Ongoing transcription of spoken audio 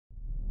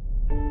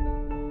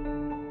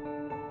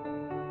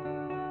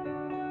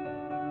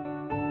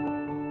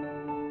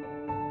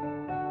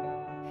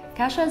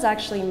Kasha is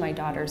actually my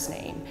daughter's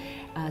name.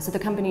 So the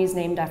company is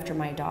named after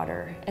my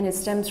daughter, and it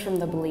stems from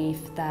the belief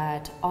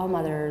that all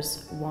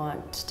mothers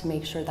want to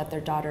make sure that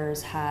their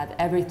daughters have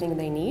everything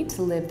they need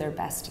to live their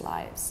best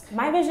lives.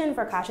 My vision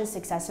for Kasha's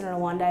success in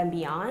Rwanda and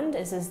beyond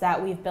is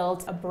that we've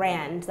built a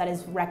brand that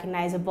is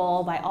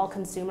recognizable by all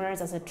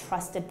consumers as a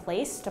trusted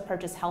place to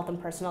purchase health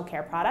and personal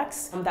care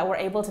products, that we're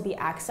able to be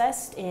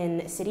accessed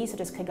in cities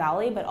such as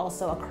Kigali, but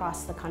also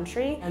across the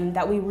country, and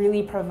that we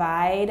really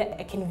provide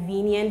a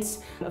convenient,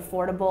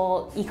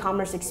 affordable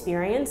e-commerce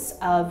experience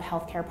of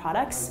healthcare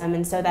products,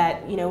 and so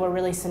that we're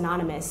really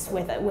synonymous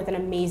with an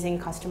amazing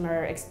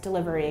customer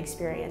delivery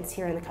experience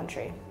here in the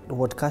country.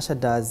 What Kasha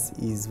does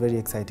is very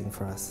exciting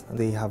for us.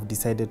 They have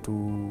decided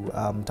to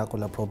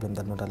tackle a problem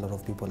that not a lot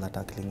of people are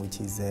tackling, which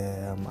is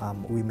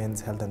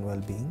women's health and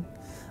well-being,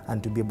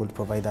 and to be able to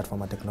provide that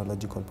from a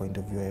technological point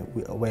of view,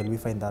 we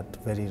find that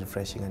very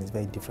refreshing, and it's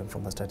very different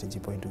from a strategy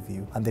point of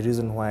view. And the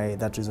reason why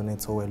that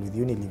resonates so well with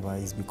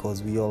Unilever is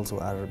because we also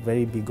are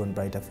very big on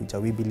brighter future.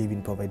 We believe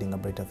in providing a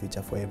brighter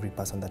future for every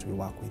person that we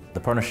work with. The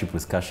partnership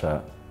with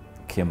Kasha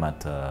came at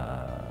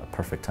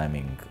perfect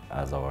timing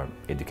as our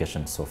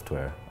education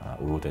software,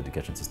 Root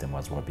education system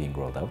was being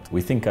rolled out.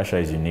 We think Kasha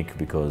is unique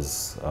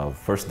because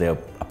first their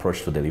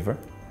approach to deliver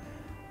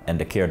and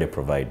the care they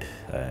provide.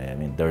 I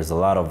mean, there's a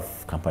lot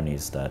of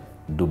companies that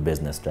do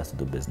business just to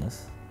do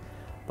business.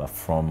 But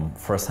from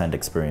first-hand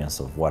experience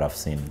of what I've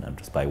seen, and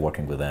just by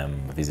working with them,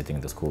 visiting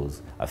the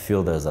schools, I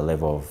feel there's a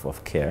level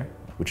of care,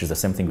 which is the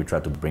same thing we try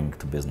to bring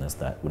to business,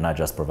 that we're not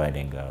just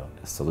providing a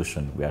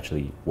solution, we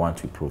actually want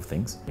to improve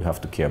things. You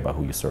have to care about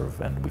who you serve,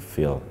 and we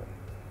feel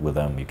with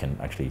them you can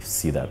actually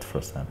see that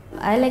firsthand.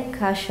 I like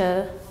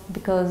Kasha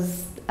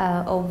because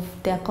of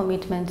their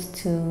commitment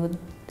to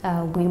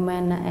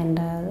women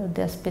and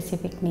their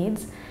specific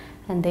needs,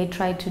 and they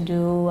try to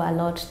do a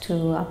lot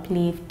to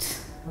uplift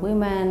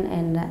women.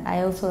 And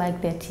I also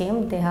like their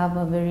team. They have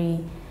a very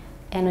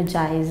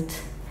energized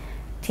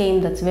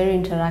team that's very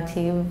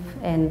interactive,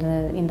 and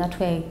in that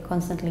way I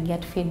constantly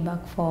get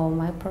feedback for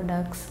my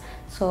products.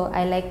 So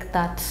I like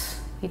that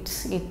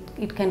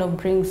it kind of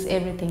brings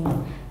everything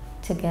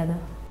together.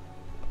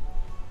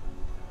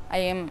 I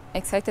am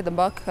excited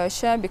about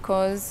Kasha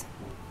because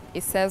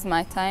it saves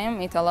my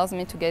time. It allows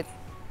me to get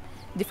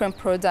different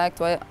products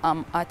while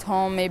I'm at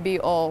home maybe,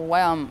 or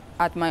while I'm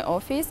at my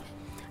office.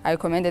 I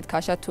recommended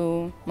Kasha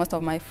to most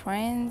of my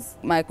friends,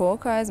 my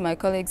coworkers, my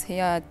colleagues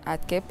here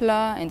at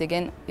Kepler, and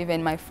again,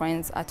 even my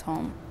friends at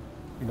home.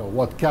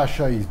 What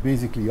Kasha is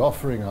basically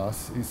offering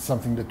us is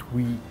something that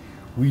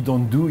we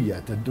don't do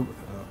yet.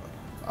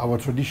 Our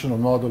traditional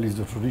model is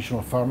the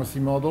traditional pharmacy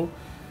model.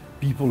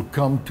 People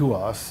come to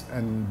us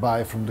and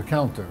buy from the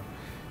counter.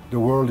 The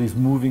world is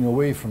moving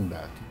away from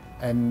that.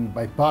 And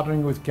by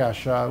partnering with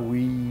Kasha,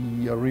 we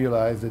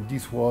realized that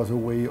this was a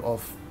way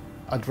of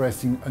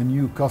addressing a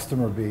new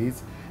customer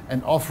base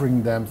and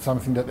offering them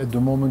something that at the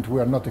moment we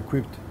are not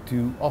equipped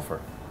to offer.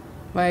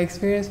 My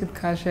experience with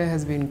Kasha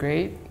has been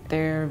great.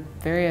 They're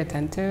very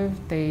attentive,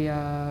 they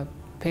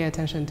pay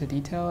attention to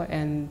detail,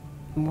 and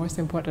most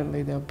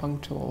importantly, they're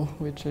punctual,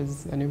 which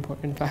is an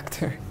important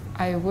factor.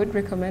 I would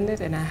recommend it,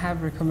 and I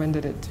have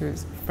recommended it to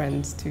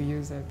friends to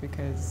use it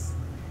because,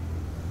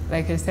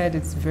 like I said,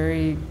 it's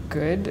very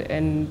good,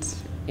 and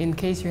in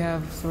case you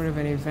have sort of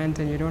an event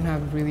and you don't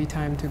have really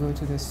time to go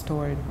to the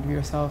store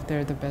yourself,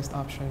 they're the best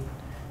option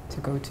to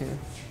go to.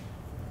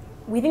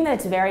 We think that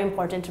it's very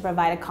important to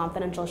provide a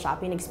confidential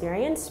shopping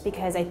experience,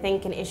 because I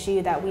think an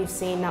issue that we've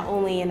seen not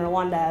only in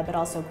Rwanda but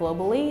also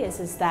globally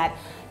is that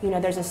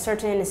there's a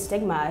certain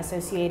stigma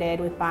associated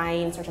with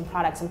buying certain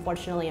products,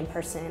 unfortunately, in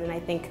person. And I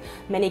think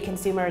many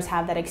consumers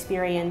have that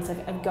experience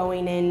of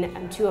going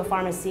in to a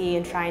pharmacy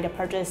and trying to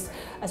purchase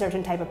a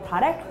certain type of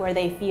product where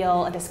they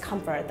feel a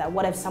discomfort that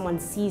what if someone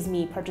sees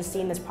me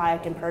purchasing this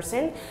product in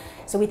person?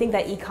 So we think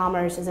that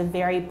e-commerce is a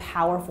very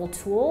powerful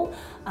tool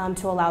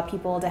to allow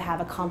people to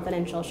have a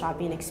confidential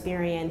shopping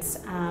experience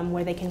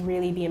where they can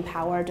really be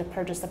empowered to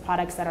purchase the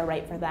products that are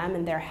right for them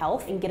and their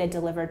health and get it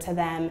delivered to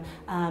them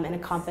in a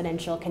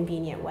confidential,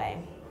 convenient way.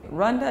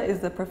 Rwanda is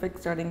the perfect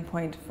starting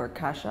point for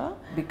Kasha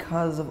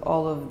because of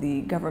all of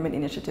the government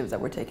initiatives that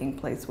were taking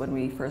place when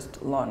we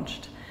first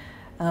launched.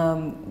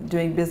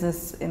 Doing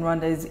business in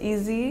Rwanda is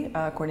easy,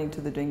 according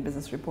to the Doing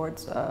Business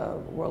reports,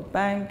 World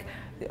Bank,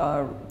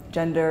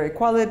 gender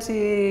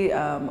equality,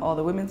 all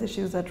the women's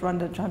issues that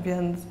Rwanda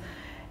champions,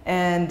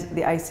 and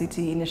the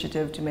ICT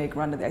initiative to make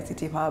Rwanda the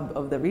ICT hub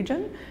of the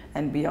region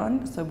and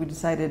beyond. So we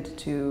decided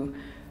to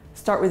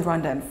start with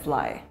Rwanda and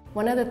fly.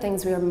 One of the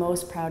things we are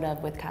most proud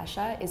of with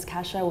Kasha is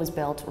Kasha was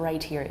built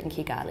right here in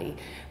Kigali.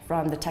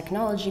 From the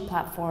technology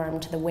platform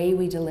to the way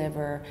we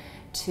deliver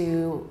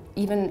to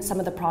even some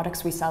of the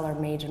products we sell are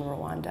made in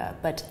Rwanda,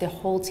 but the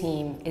whole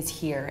team is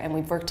here and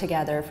we've worked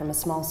together from a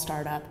small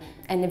startup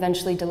and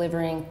eventually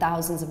delivering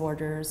thousands of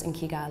orders in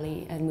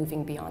Kigali and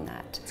moving beyond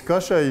that.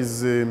 Kasha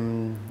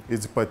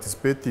is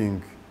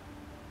participating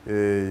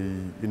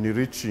in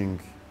reaching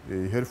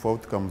health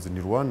outcomes in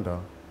Rwanda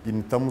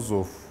in terms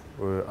of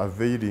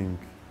availing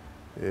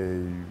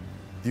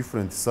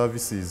different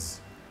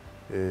services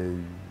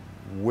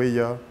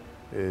where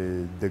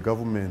the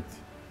government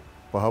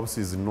perhaps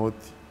is not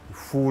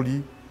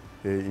fully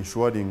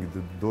ensuring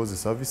those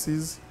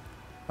services,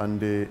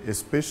 and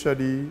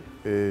especially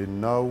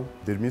now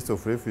the Ministry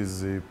of Health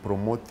is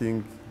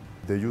promoting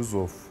the use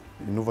of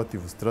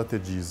innovative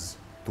strategies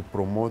to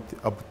promote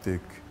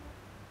uptake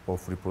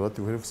of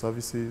reproductive health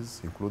services,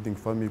 including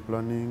family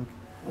planning,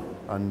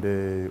 and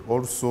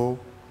also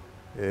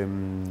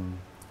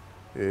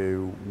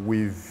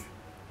with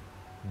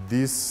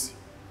this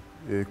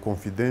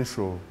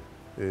confidential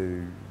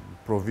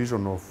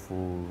provision of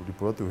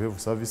reproductive health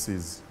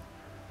services,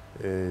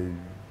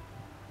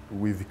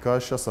 with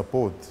Kasha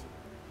support,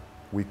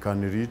 we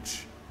can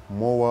reach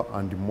more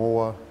and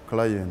more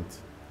clients,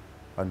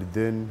 and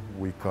then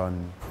we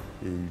can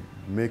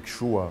make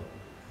sure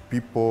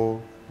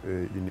people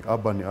in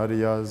urban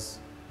areas,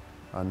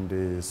 and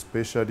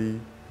especially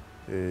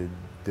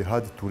the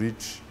hard to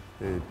reach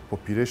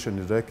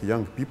population like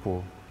young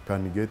people,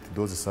 can get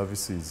those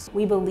services.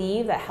 We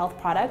believe that health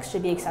products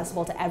should be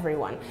accessible to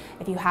everyone,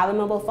 if you have a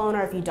mobile phone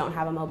or if you don't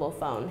have a mobile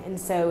phone. And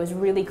so it was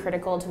really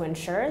critical to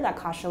ensure that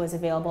Kasha was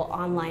available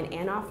online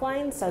and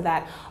offline so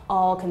that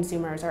all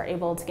consumers are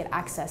able to get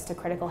access to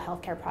critical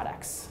healthcare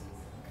products.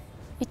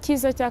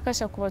 Icyiza cya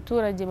Kasha ku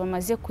baturage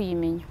bamaze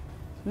kuyimenya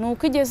ni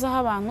uko igezaho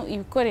abantu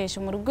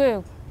ibikoresho mu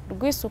rwego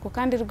rw'isuku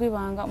kandi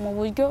rw'ibanga mu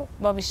buryo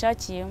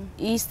babishakiyemo.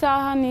 Iyi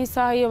saha ni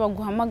isaha iyo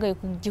baguhamagaye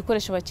ku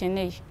gikoresho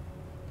bakeneye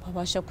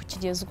babasha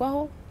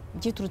kukigezwaho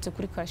giturutse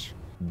kuri Kasha.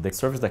 The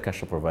service that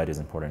Kasha provides is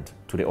important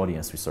to the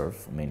audience we serve.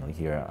 Mainly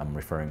here I'm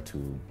referring to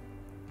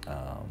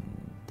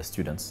the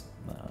students,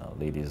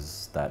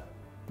 ladies that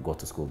go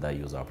to school that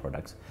use our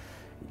products.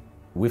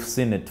 We've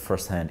seen it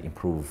firsthand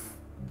improve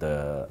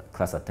the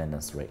class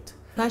attendance rate.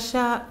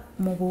 Kasha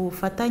mu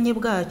bufatanye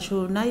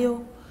bwacu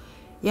nayo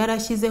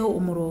yarashyizeho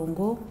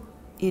umurongo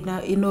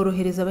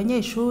inorohereza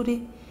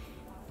abanyeshuri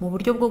mu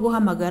buryo bwo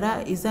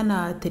guhamagara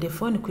izana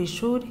telefone ku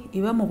ishuri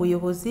iba mu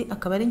buyobozi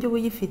akaba ari njye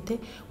buyifite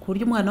ku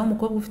buryo umwana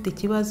w'umukobwa ufite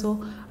ikibazo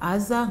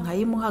aza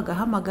nkayimuha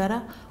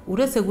agahamagara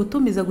uretse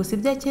gutumiza gusa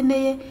ibyo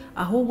akeneye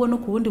ahubwo no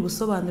ku bundi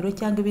busobanuro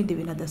cyangwa ibindi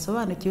bintu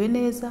adasobanukiwe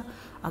neza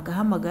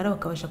agahamagara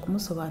bakabasha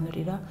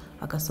kumusobanurira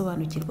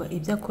agasobanukirwa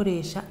ibyo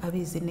akoresha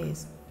abizi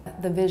neza.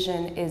 The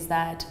vision is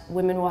that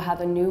women will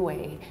have a new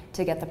way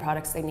to get the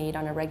products they need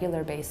on a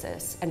regular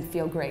basis and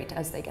feel great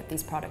as they get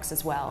these products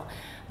as well.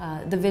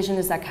 The vision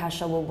is that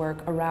Kasha will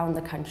work around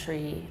the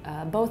country,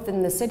 both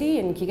in the city,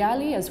 in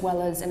Kigali, as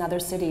well as in other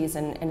cities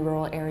and in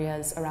rural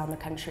areas around the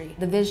country.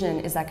 The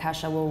vision is that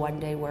Kasha will one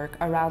day work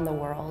around the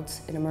world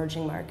in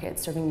emerging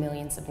markets, serving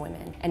millions of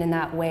women. And in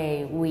that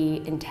way,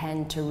 we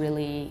intend to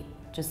really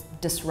just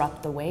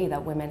disrupt the way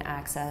that women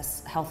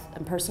access health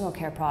and personal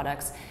care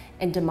products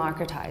and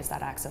democratize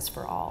that access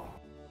for all.